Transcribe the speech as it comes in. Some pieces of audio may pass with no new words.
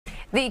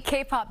The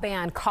K-pop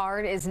band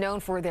KARD is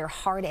known for their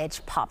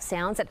hard-edge pop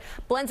sounds that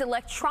blends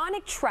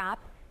electronic trap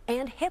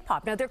and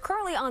hip-hop. Now, they're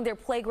currently on their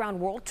Playground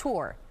World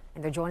Tour,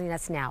 and they're joining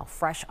us now,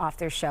 fresh off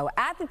their show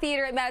at the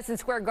theater at Madison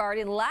Square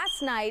Garden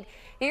last night.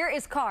 Here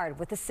is KARD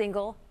with the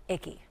single,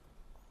 ICKY.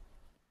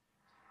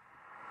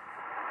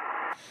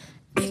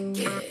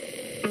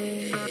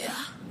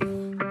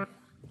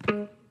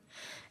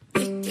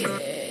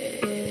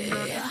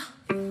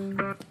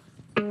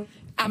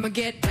 I'ma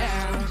get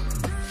down.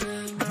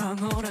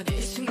 영원한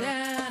이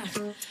순간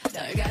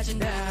널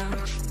가진다.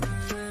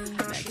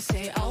 내게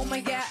say oh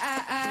my god.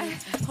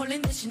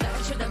 홀린 듯이 날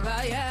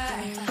쳐다봐야.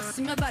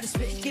 See my body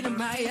speaking in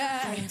my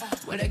eye.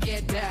 When I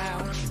get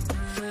down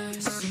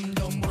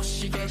숨도 못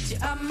쉬겠지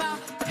아마.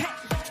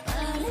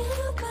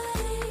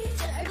 아리바리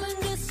짧은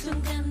그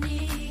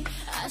순간이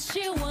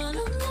아쉬워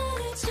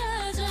너를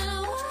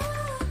찾아와.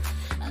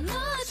 I know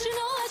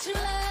what you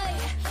like.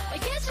 I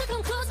get you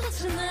come closer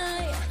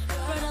tonight.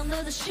 Right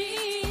under the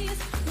sheets.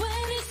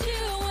 When it's you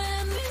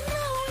and me,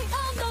 now we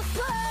on the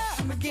floor.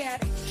 I'ma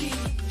get it,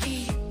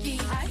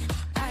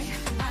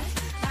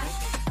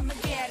 I'ma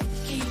get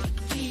it,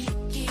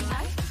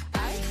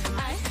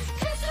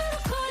 갈수록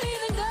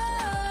걸리는 걸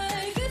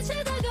끝이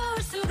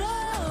다가올수록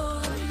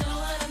You know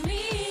what I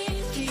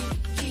mean.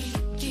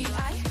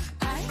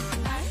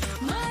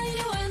 Mind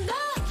you and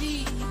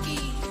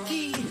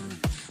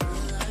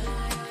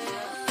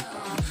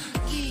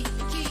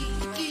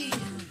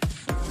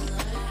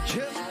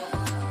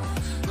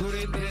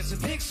그림에서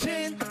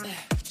픽신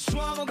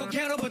수화먹고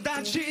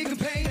괴로보다 지금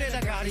페인에다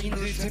가린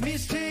듯한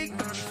미스틱.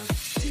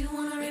 Do you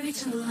wanna rip it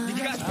to the line? You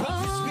guys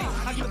brought this beat.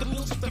 I give the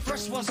blues the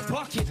first was a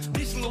bucket.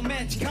 This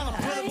romantic 하나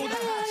보다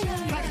하지.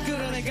 하기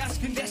끌어내 가서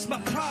that's my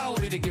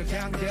proud. 이렇게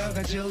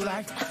강력하지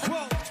like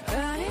whoa.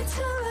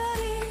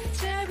 아리바리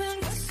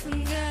짧은 그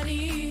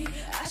순간이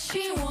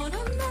아쉬워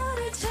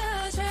너를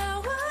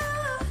찾아와.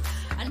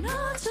 I know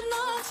what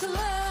you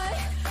like.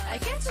 I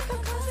get to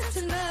come closer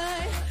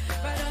tonight.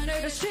 right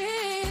under the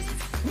sheets.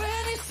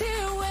 When it's you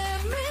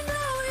and me,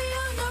 now we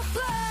on the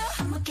floor.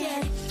 I'ma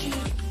get it.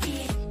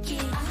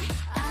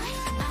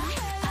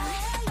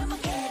 I'ma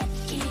get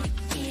it.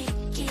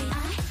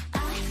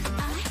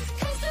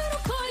 갈수록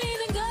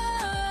걸리는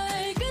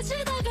걸 끝이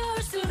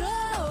다가올수록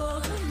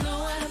You know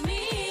what I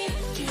mean.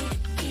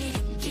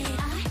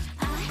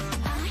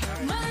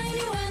 Mind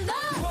you and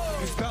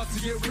It's about to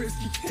get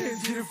risky,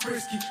 hands getting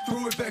frisky.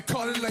 Throw it back,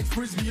 call it like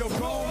frisbee. Yo,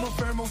 roll my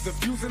pheromones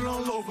diffusing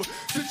all over.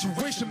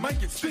 Situation might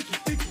get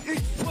sticky,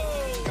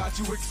 whoa. Got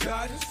you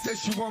excited, said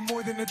she want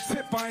more than a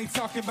tip. I ain't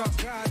talking about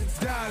guidance,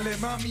 darling.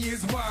 Mommy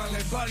is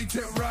wildin', body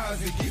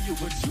terrorizing. Give you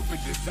what you've been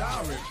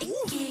desiring.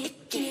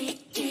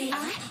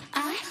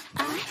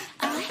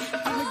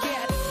 I'ma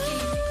get it.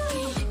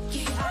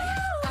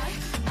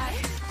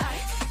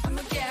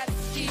 I'ma get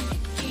it.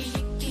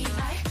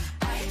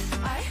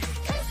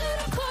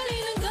 갈수록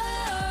걸리는 걸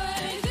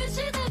끝이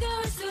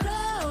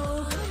다가올수록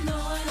You know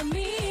what I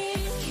mean.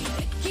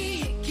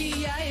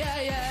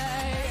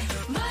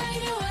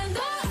 Mind you and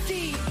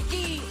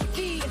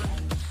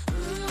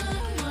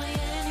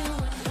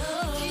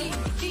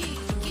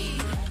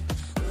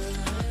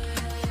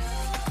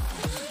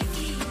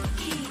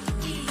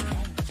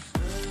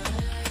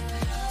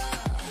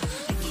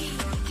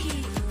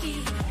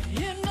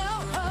You know,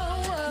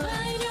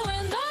 Mind you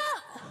and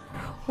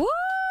Woo!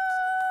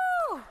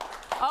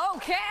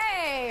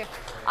 Okay.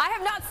 I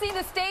have not seen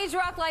the stage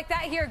rock like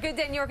that here at Good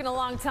Day New York in a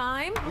long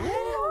time.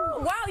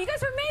 Wow, you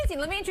guys are amazing.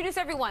 Let me introduce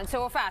everyone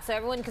so fast, so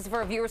everyone, because for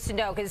our viewers to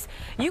know, because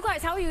you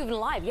guys, how are you even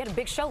live? You had a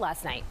big show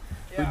last night.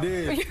 We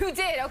did. You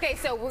did. Okay,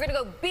 so we're gonna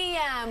go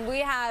BM. We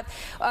have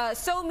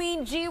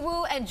Somin,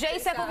 Jiwoo, and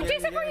J-Sep.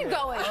 J-Sep, where are you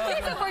going?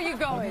 J-Sep, where are you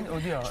going? You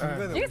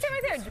can sit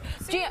right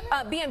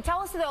there. BM,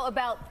 tell us though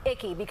about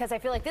ICKY, because I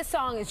feel like this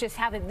song is just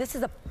this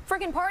is a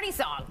freaking party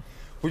song.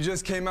 We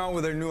just came out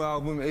with our new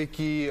album,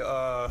 ICKY,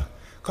 a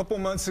couple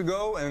months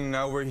ago, and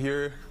now we're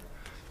here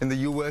in the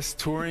U.S.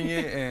 touring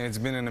it, and it's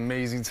been an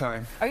amazing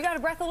time. Are you out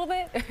of breath a little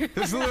bit?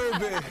 Just a little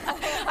bit.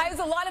 There's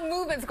a lot of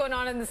movements going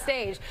on the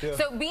stage. Yeah.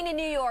 So being in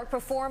New York,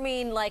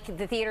 performing like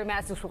the theater at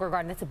Madison Square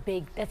Garden,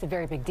 that's a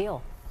very big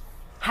deal.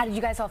 How did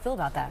you guys all feel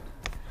about that?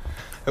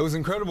 It was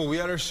incredible. We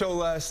had our show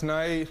last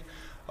night,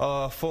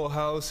 full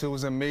house. It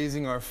was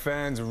amazing. Our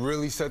fans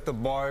really set the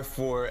bar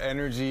for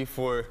energy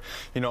for,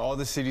 all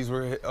the cities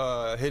we're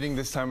hitting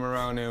this time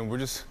around, and we're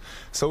just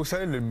so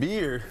excited to be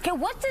here. Okay,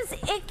 what does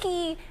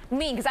ICKY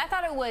mean? Because I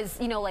thought it was,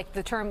 like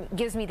the term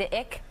gives me the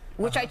ick,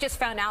 which I just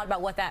found out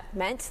about what that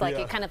meant. Like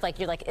it kind of like,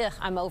 you're like, ugh,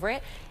 I'm over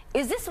it.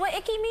 Is this what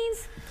ICKY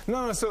means?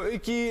 No, so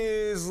ICKY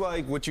is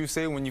like what you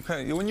say when you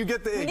get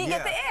the ick. When you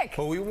get the ick.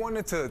 But we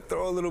wanted to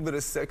throw a little bit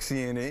of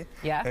sexy in it.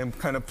 Yeah. And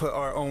kind of put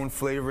our own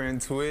flavor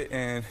into it,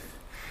 and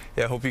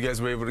yeah, I hope you guys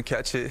were able to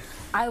catch it.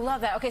 I love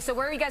that. Okay, so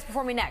where are you guys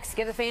performing next?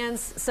 Give the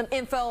fans some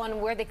info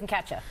on where they can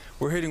catch you.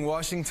 We're hitting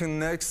Washington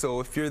next, so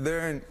if you're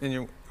there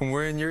and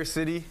we're in your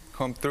city,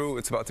 come through.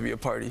 It's about to be a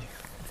party.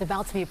 it's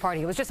about to be a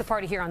party. It was just a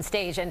party here on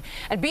stage, and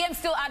BM's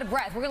still out of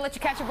breath. We're gonna let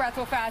you catch your breath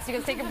real fast. You're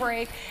gonna take a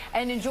break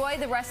and enjoy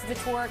the rest of the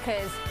tour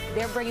because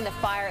they're bringing the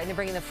fire and they're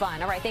bringing the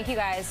fun. All right, thank you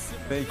guys.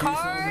 Thank you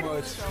so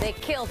much. They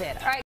killed it. All right.